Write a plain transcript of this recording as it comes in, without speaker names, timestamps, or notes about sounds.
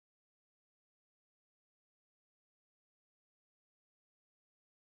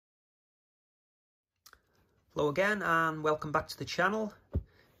Hello again and welcome back to the channel.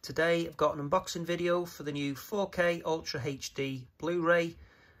 Today I've got an unboxing video for the new 4K Ultra HD Blu-ray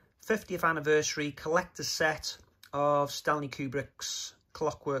 50th anniversary collector's set of Stanley Kubrick's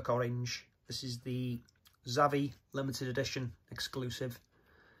Clockwork Orange. This is the Zavvi limited edition exclusive.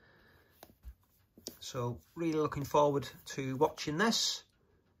 So really looking forward to watching this.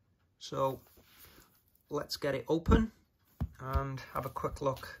 So let's get it open and have a quick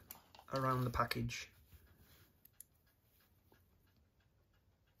look around the package.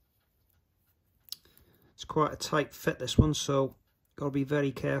 It's quite a tight fit, this one, so got to be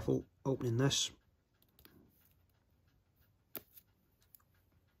very careful opening this.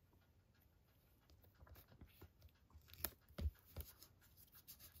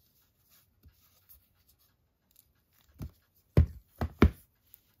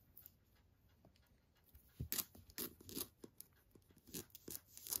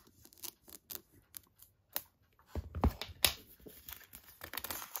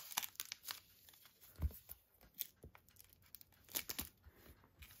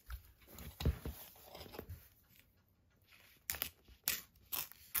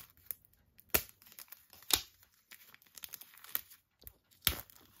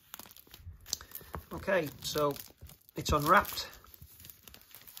 Okay, so it's unwrapped.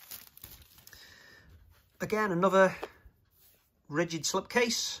 Again, another rigid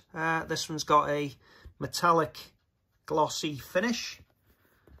slipcase. This one's got a metallic glossy finish,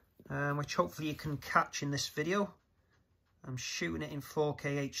 which hopefully you can catch in this video. I'm shooting it in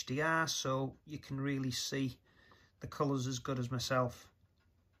 4K HDR, so you can really see the colours as good as myself.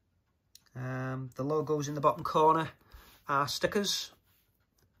 The logos in the bottom corner are stickers.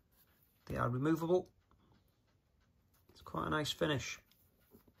 They are removable. It's quite a nice finish.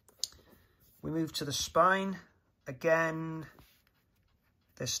 We move to the spine. Again,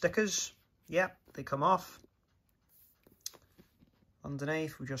 they're stickers. Yep, they come off.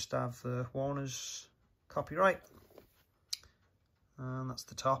 Underneath, we just have the Warner's copyright. And that's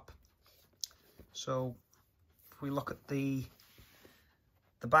the top. So, if we look at the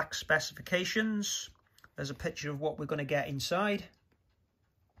back specifications, there's a picture of what we're going to get inside.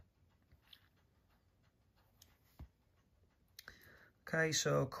 Okay,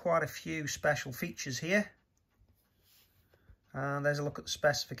 so quite a few special features here. And there's a look at the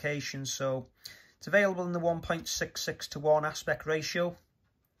specifications. So it's available in the 1.66:1 aspect ratio.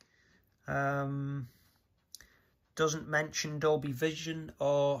 Doesn't mention Dolby Vision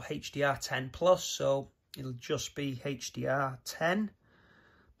or HDR10 Plus, so it'll just be HDR10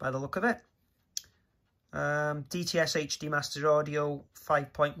 by the look of it. DTS HD Master Audio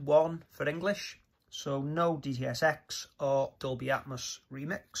 5.1 for English. So no DTS:X or Dolby Atmos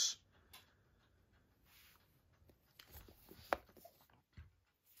remix.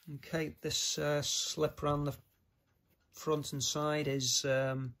 Okay, this slip around the front and side is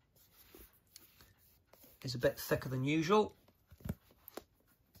a bit thicker than usual.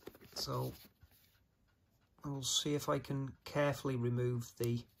 So I'll see if I can carefully remove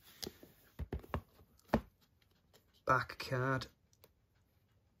the back card.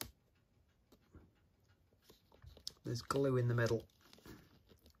 There's glue in the middle.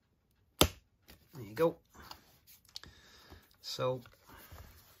 There you go. So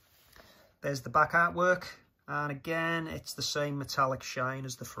there's the back artwork, and again it's the same metallic shine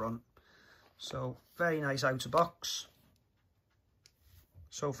as the front. So very nice outer box.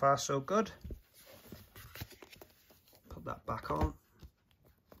 So far so good. Put that back on.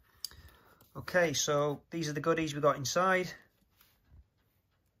 Okay, so these are the goodies we got inside.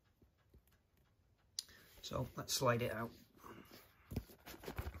 So let's slide it out.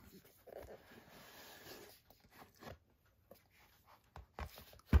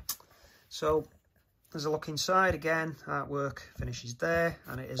 So there's a look inside again. Artwork finishes there,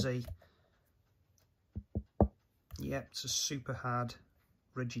 and it is it's a super hard,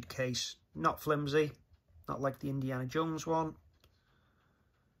 rigid case. Not flimsy, not like the Indiana Jones one.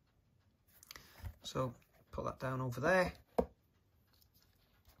 So put that down over there.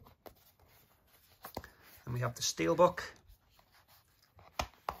 And we have the Steelbook,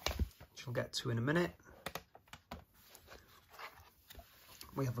 which we'll get to in a minute.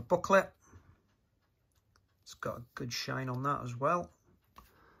 We have a booklet. It's got a good shine on that as well.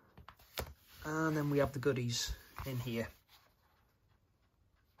 And then we have the goodies in here.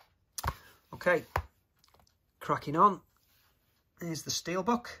 Okay, cracking on. Here's the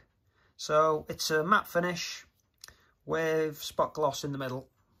Steelbook. So it's a matte finish with spot gloss in the middle.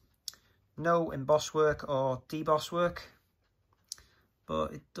 No emboss work or deboss work,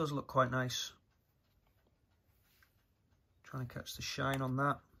 but it does look quite nice. Trying to catch the shine on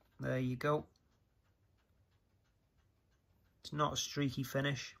that. There you go. It's not a streaky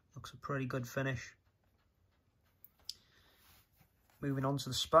finish. Looks a pretty good finish. Moving on to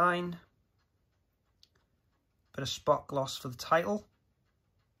the spine. Bit of spot gloss for the title.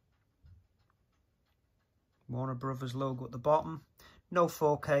 Warner Brothers logo at the bottom. No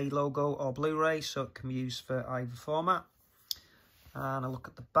 4K logo or Blu-ray, so it can be used for either format. And a look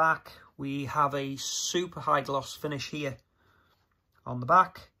at the back. We have a super high gloss finish here on the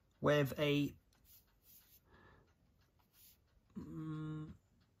back with a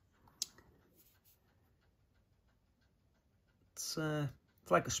it's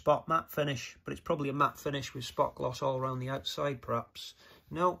like a spot matte finish, but it's probably a matte finish with spot gloss all around the outside, perhaps.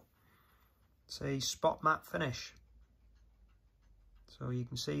 No, it's a spot matte finish. So you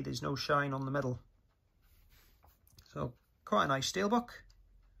can see there's no shine on the middle. So quite a nice steelbook.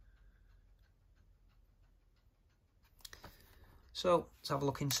 So let's have a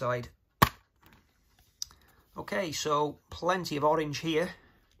look inside. Okay, so plenty of orange here.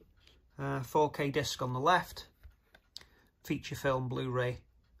 4K disc on the left. Feature film Blu-ray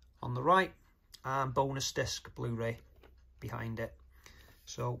on the right. And bonus disc Blu-ray behind it.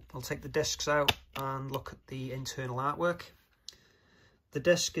 So I'll take the discs out and look at the internal artwork. The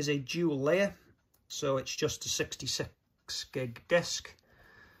disc is a dual layer, so it's just a 66 gig disc.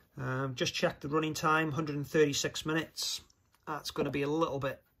 Just checked the running time, 136 minutes. That's going to be a little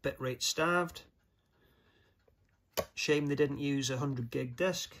bit bitrate starved. Shame they didn't use a 100 gig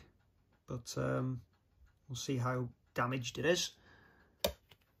disc, but we'll see how damaged it is.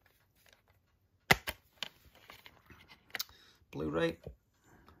 Blu-ray,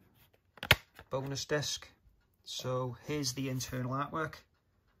 bonus disc. So here's the internal artwork.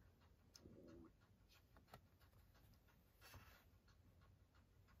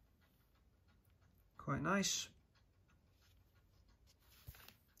 Quite nice.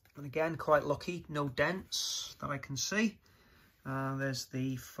 And again, quite lucky, no dents that I can see. And there's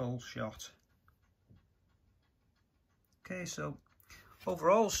the full shot. Okay, so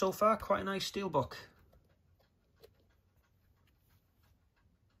overall, so far, quite a nice steelbook.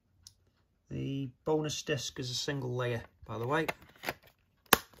 The bonus disc is a single layer, by the way.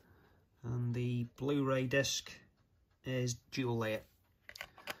 And the Blu-ray disc is dual layer.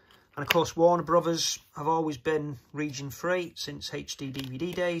 And of course, Warner Brothers have always been region free since HD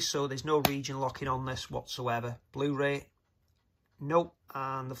DVD days, so there's no region locking on this whatsoever. Blu-ray, nope,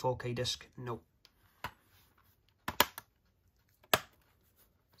 and the 4K disc, nope.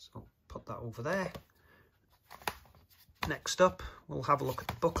 So put that over there. Next up, we'll have a look at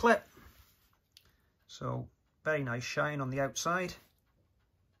the booklet. So very nice shine on the outside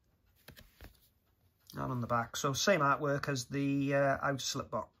and on the back. So same artwork as the outer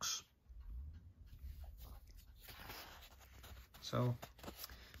slip box. So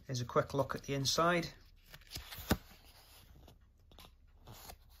here's a quick look at the inside.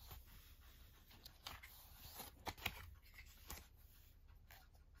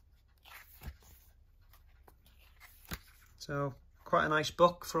 So quite a nice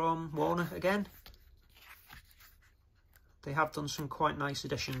book from Warner again. They have done some quite nice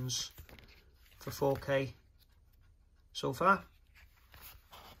additions for 4K so far.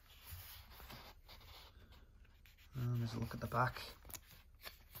 And there's a look at the back.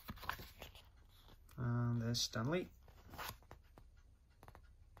 And there's Stanley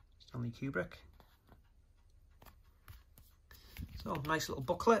Kubrick. So nice little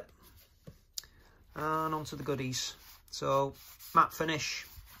booklet. And onto the goodies. So matte finish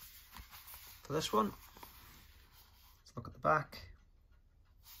for this one. Look at the back.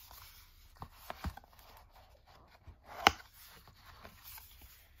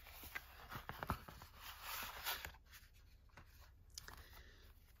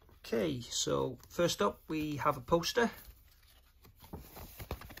 Okay, so first up we have a poster.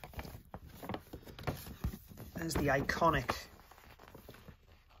 There's the iconic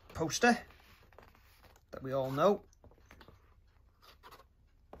poster that we all know.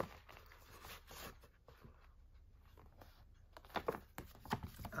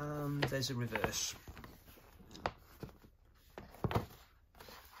 And there's a reverse.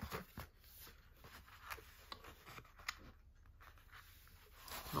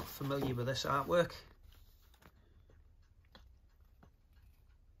 Not familiar with this artwork.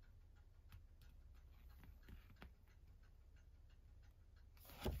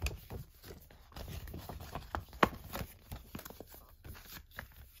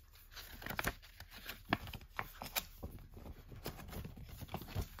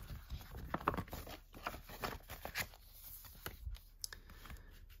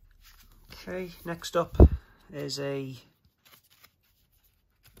 Okay, next up is a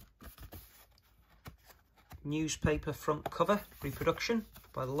newspaper front cover reproduction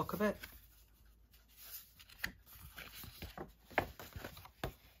by the look of it.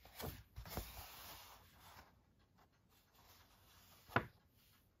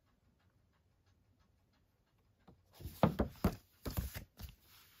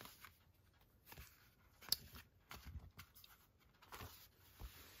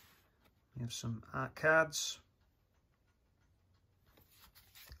 We have some art cards.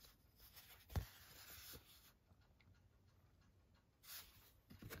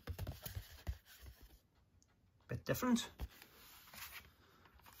 Bit different.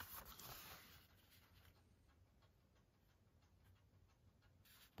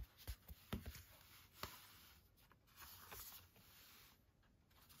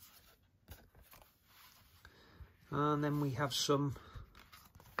 And then we have some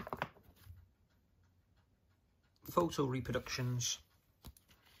photo reproductions.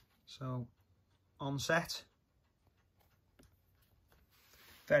 So on set,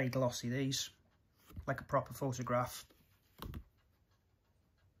 very glossy these, like a proper photograph.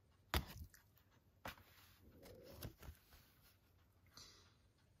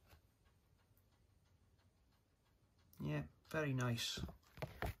 Yeah, very nice.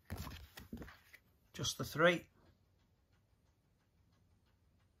 Just the three.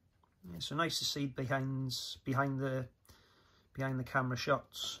 Yeah, so nice to see behind the camera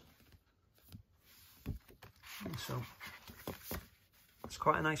shots. Yeah, so it's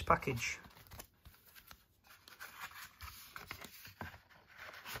quite a nice package.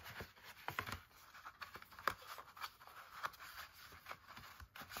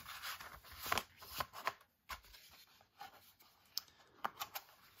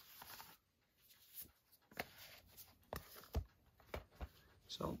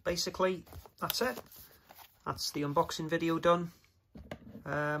 So basically that's it. That's the unboxing video done.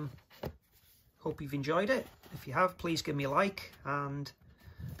 Hope you've enjoyed it. If you have, please give me a like and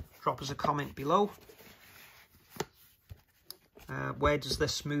drop us a comment below. Where does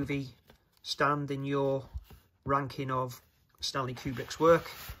this movie stand in your ranking of Stanley Kubrick's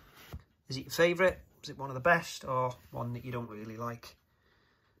work? Is it your favourite? Is it one of the best, or one that you don't really like?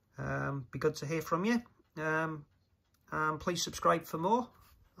 Be good to hear from you. And please subscribe for more,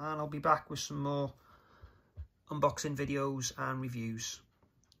 and I'll be back with some more unboxing videos and reviews.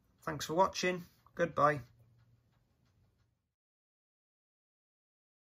 Thanks for watching. Goodbye.